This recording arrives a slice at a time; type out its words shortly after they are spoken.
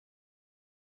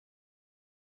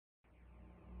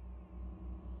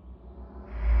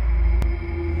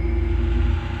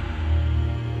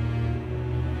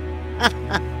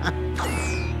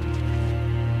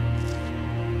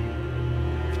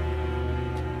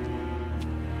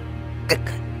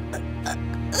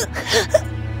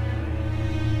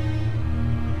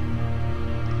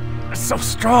So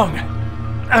strong.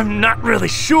 I'm not really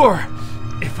sure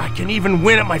if I can even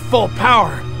win at my full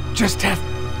power. Just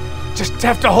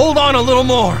have to hold on a little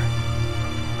more.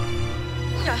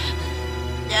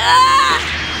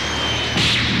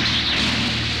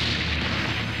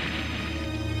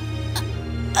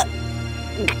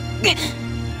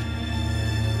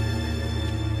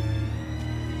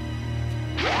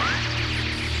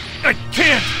 I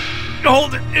can't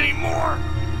hold it anymore.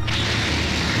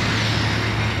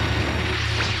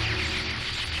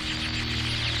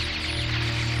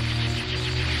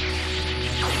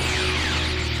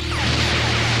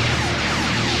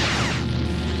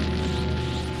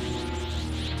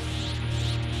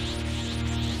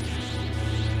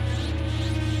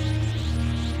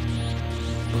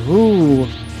 Who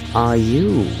are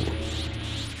you?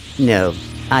 No,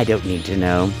 I don't need to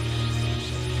know.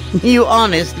 You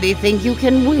honestly think you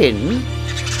can win?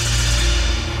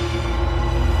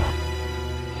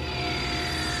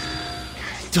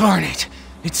 Darn it!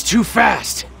 It's too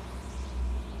fast!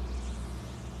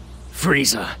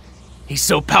 Frieza. He's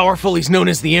so powerful he's known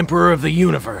as the Emperor of the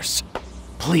Universe.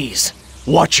 Please,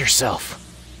 watch yourself.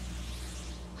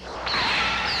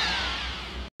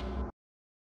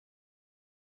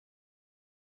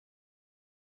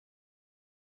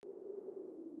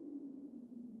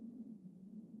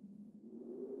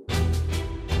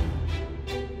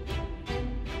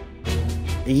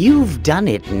 You've done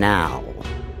it now.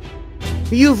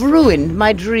 You've ruined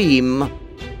my dream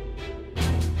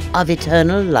of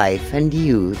eternal life and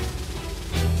youth.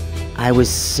 I was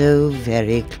so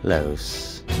very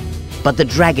close. But the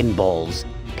Dragon Ball's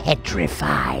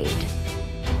petrified.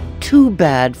 Too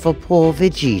bad for poor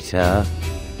Vegeta,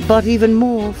 but even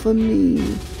more for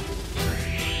me.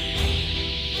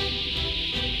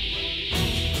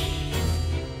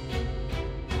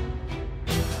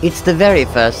 It's the very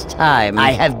first time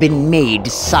I have been made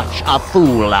such a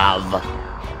fool of.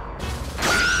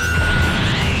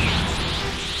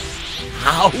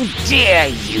 How dare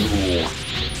you!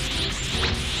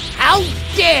 How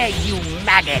dare you,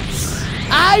 maggots!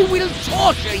 I will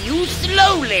torture you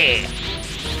slowly!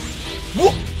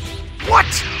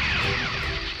 What?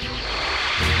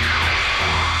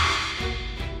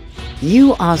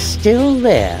 You are still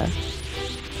there?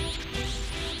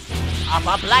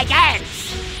 Up like ants!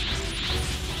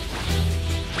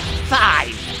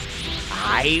 Fine.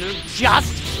 I'll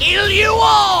just kill you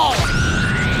all!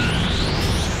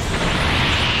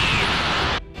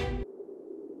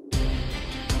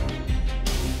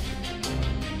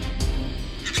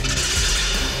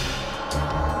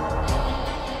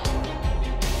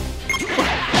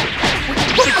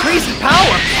 What a crazy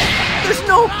power! There's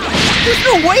no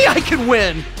way I can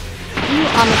win! You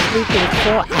honestly think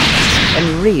 4 ants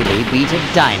can really beat a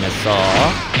dinosaur?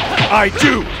 I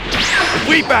do! If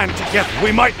we band together,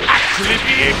 we might actually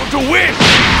be able to win!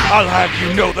 I'll have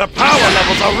you know the power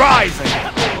levels are rising!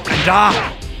 And I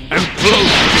am close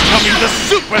to becoming the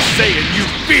Super Saiyan you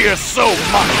fear so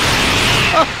much!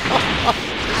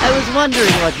 I was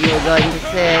wondering what you were going to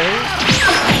say.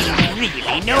 I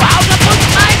really know how to push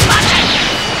my button!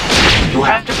 You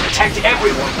have to protect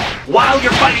everyone while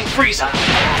you're fighting Frieza!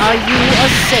 Are you a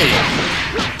Saiyan?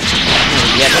 Or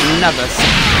yet another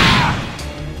Saiyan?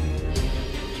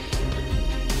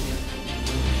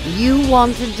 You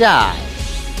want to die?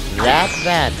 That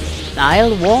badly?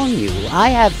 I'll warn you, I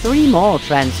have 3 more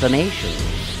transformations.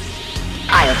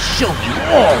 I'll show you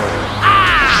all!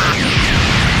 Ah!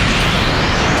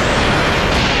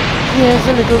 Here's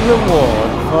a little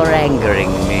reward for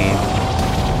angering me.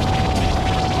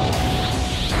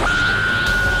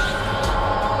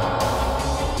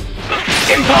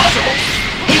 Impossible!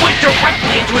 He went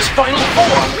directly into his final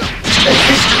form! The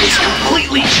history's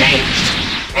completely changed!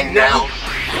 And now,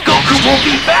 Goku won't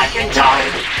be back in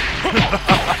time!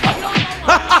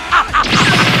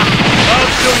 I'll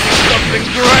show you something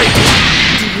great!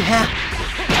 Do you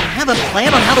have a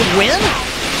plan on how to win?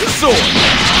 The sword!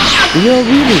 You're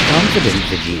really confident,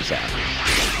 Vegeta.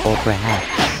 Or perhaps,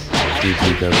 did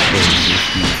you go crazy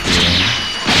sneaking?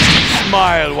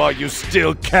 Smile while you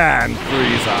still can,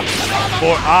 Frieza.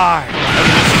 For I am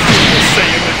the Super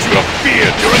Saiyan that you have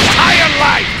feared your entire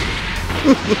life!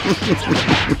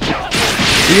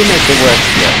 You make the worst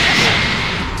jokes.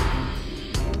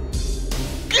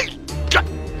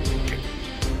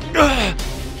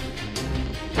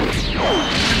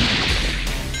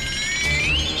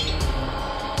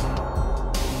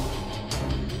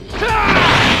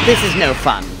 This is no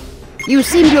fun. You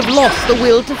seem to have lost the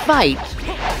will to fight.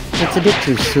 It's a bit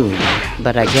too soon,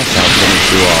 but I guess I'll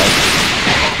finish you all.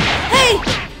 Hey!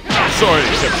 Sorry I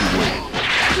kept you waiting.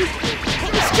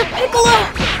 Mr. Piccolo!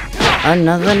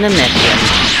 Another Namekian.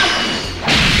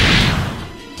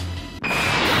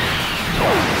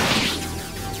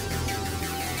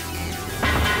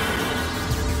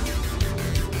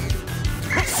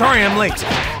 Sorry I'm late.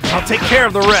 I'll take care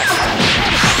of the rest.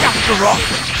 After all,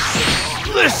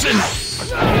 listen!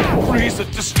 Frieza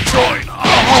destroyed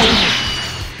our home!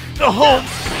 The home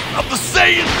of the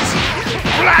Saiyans!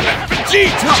 Planet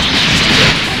Vegeta!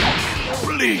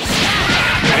 Please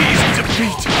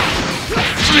defeat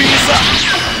Frieza!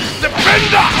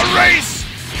 Defend our race!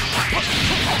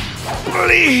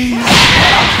 Please!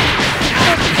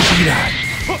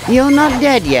 Vegeta! You're not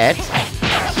dead yet.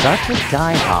 Such a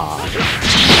die-hard.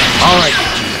 Alright,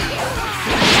 Vegeta.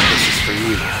 This is for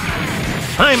you.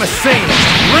 I'm a Saiyan,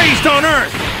 raised on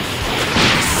Earth!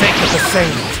 For the sake of the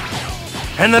Saiyans,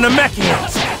 and the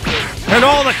Namekians, and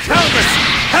all the countless,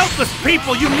 helpless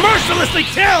people you mercilessly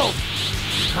killed!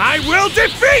 I will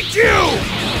defeat you!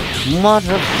 What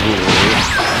a fool.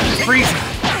 Frieza,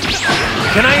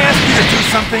 can I ask you to do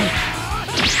something?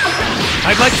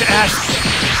 I'd like to ask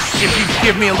if you'd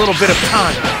give me a little bit of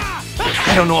time.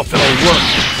 I don't know if it'll work,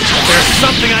 but there's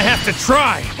something I have to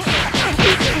try.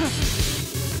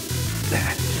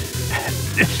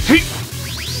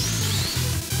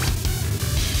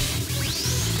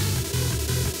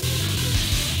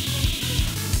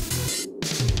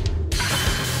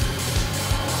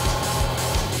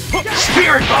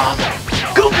 Spirit Bomb!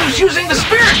 Goku's using the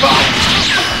Spirit Bomb!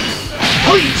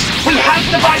 Please, we have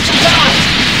to buy some time!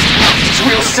 It's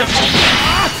real simple.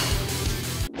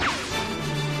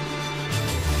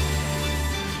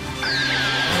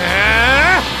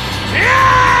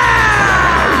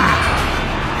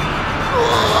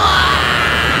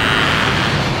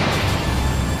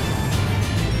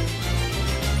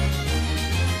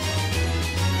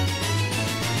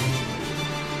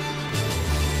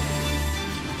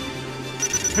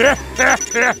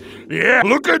 Yeah,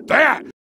 look at that!